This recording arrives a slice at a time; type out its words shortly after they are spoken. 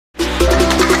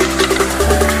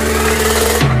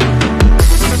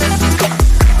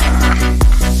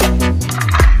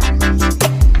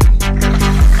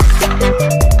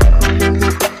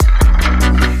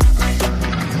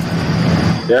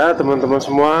Ya teman-teman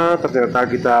semua, ternyata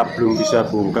kita belum bisa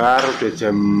bongkar. Udah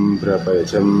jam berapa ya?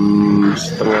 Jam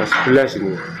setengah 11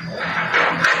 ini.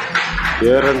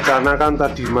 Ya rencana kan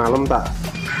tadi malam tak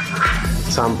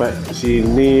sampai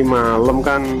sini malam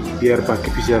kan biar pagi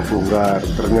bisa bongkar.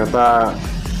 Ternyata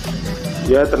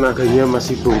ya tenaganya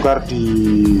masih bongkar di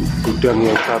gudang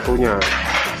yang satunya,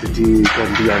 jadi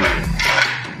gantian.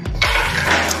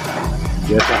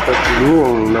 Ya sampai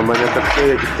dulu namanya kerja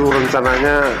ya gitu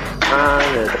rencananya,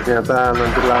 ya ternyata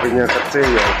nanti larinya kerja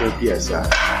ya udah biasa.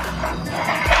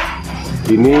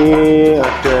 Ini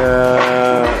ada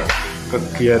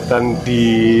kegiatan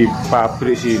di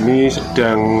pabrik sini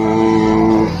sedang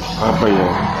apa ya,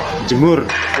 jemur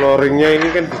flooringnya. Ini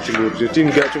kan dijemur,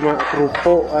 jadi nggak cuma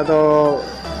kerupuk atau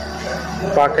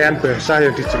pakaian basah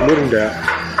yang dijemur, enggak,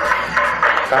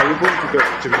 kayu pun juga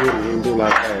dijemur untuk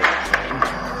lantai.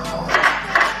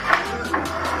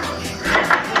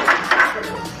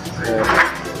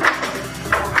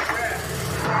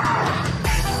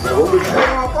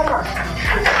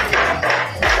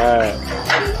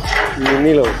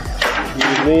 Ini loh,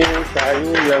 ini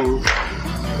kayu yang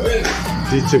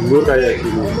dijemur kayak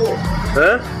gini.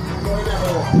 Hah?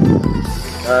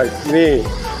 Ini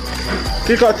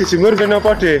kok dijemur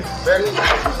kenapa deh? Ben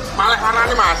malah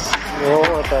warnanya mas. Oh,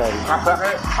 ngoten.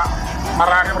 Kabake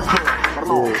warnanya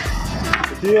perlu.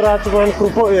 Jadi ora cuma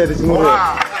kerupuk ya dijemur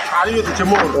ya. Kayu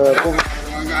dijemur.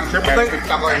 Yang penting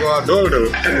takok dol.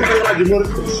 Ora jemur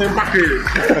sing pagi.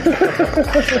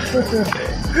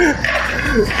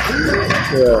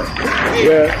 Ya.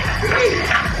 Ya.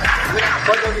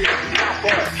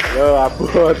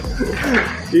 Abot.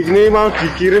 Ini mau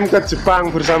dikirim ke Jepang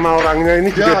bersama orangnya,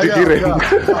 ini juga dikirim.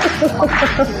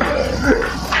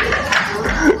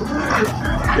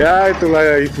 Ya itulah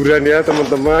ya hiburan ya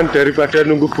teman-teman, daripada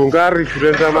nunggu bongkar,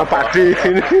 hiburan sama Pak D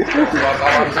ini.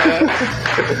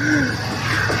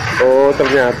 Oh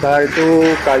ternyata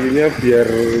itu kayunya biar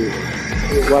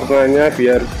warnanya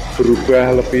biar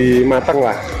berubah lebih matang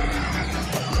lah.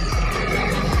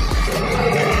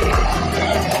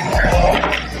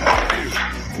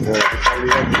 Nah kita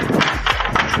lihat,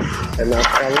 enak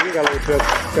sekali kalau udah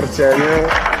kerjanya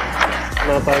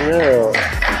matanya ya,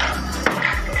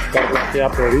 karena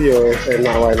tiap hari ya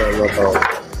enak matang.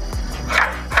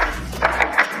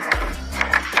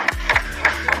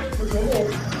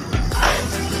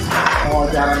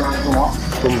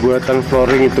 Pembuatan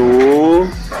flooring itu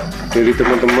dari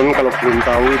teman-teman kalau belum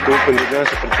tahu itu bentuknya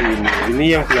seperti ini. Ini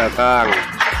yang belakang,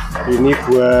 ini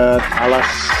buat alas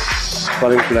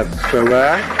paling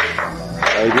bawah.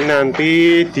 Nah, ini nanti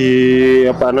di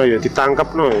apa ya, ditangkap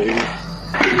ini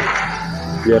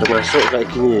biar masuk kayak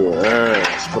gini. Nah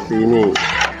seperti ini.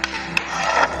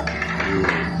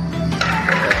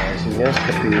 Hasilnya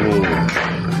seperti ini.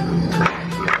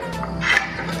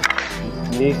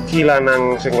 Iki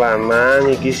lanang sing lanang,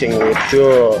 iki sing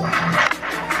wedok.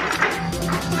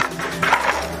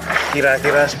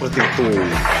 Kira-kira seperti itu,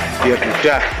 biar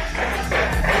mudah.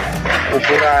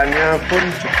 Ukurannya pun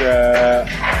juga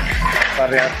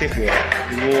variatif ya.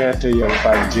 Ini ada yang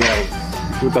panjang,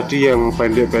 itu tadi yang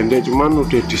pendek-pendek cuman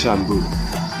udah disambung.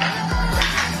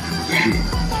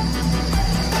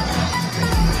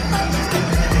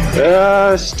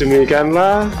 Ya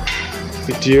demikianlah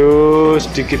video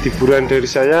sedikit hiburan dari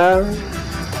saya,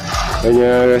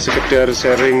 hanya sekedar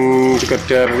sharing,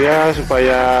 sekedar ya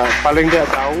supaya paling tidak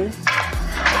tahu,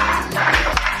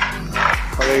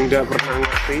 paling tidak pernah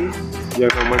ngerti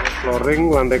yang namanya flooring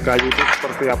lantai kayu itu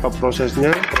seperti apa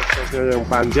prosesnya yang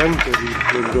panjang dari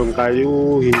gelondong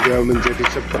kayu hingga menjadi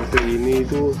seperti ini,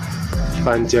 itu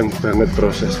panjang banget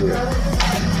prosesnya.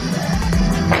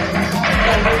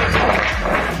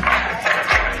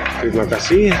 Terima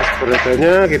kasih atas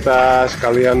perhatiannya. Kita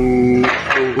sekalian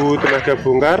tunggu tenaga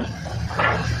bongkar.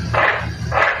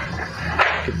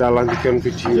 Kita lanjutkan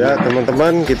video ya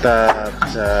teman-teman. Kita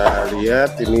bisa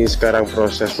lihat ini sekarang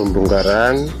proses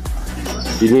pembongkaran.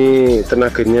 Ini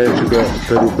tenaganya juga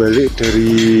baru balik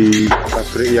dari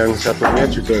pabrik yang satunya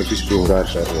juga habis bongkar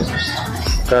soalnya.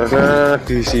 Karena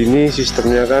di sini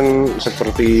sistemnya kan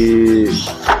seperti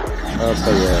apa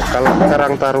ya, kalau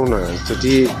Karang Taruna.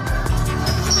 Jadi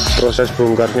proses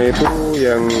bongkarnya itu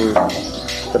yang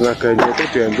tenaganya itu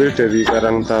diambil dari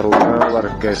Karang Taruna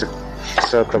warga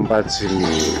setempat sini.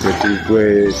 Jadi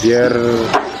biar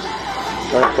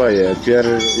apa ya, biar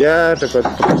ya dapat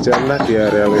pekerjaan lah di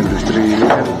area industri ini,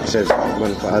 kan bisa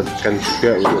dimanfaatkan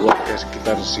juga untuk warga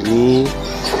sekitar sini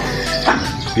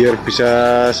biar bisa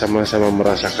sama-sama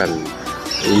merasakan.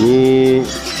 Ini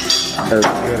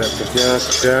 300-nya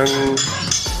sedang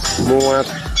muat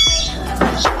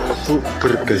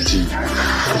bergaji.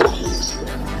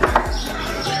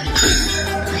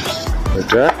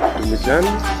 Udah, demikian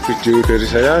video dari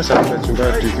saya. Sampai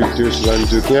jumpa di video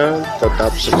selanjutnya.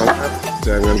 Tetap semangat,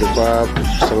 jangan lupa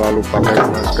selalu pakai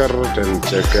masker dan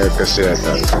jaga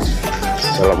kesehatan.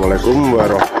 Assalamualaikum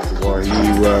warahmatullahi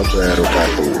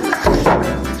wabarakatuh.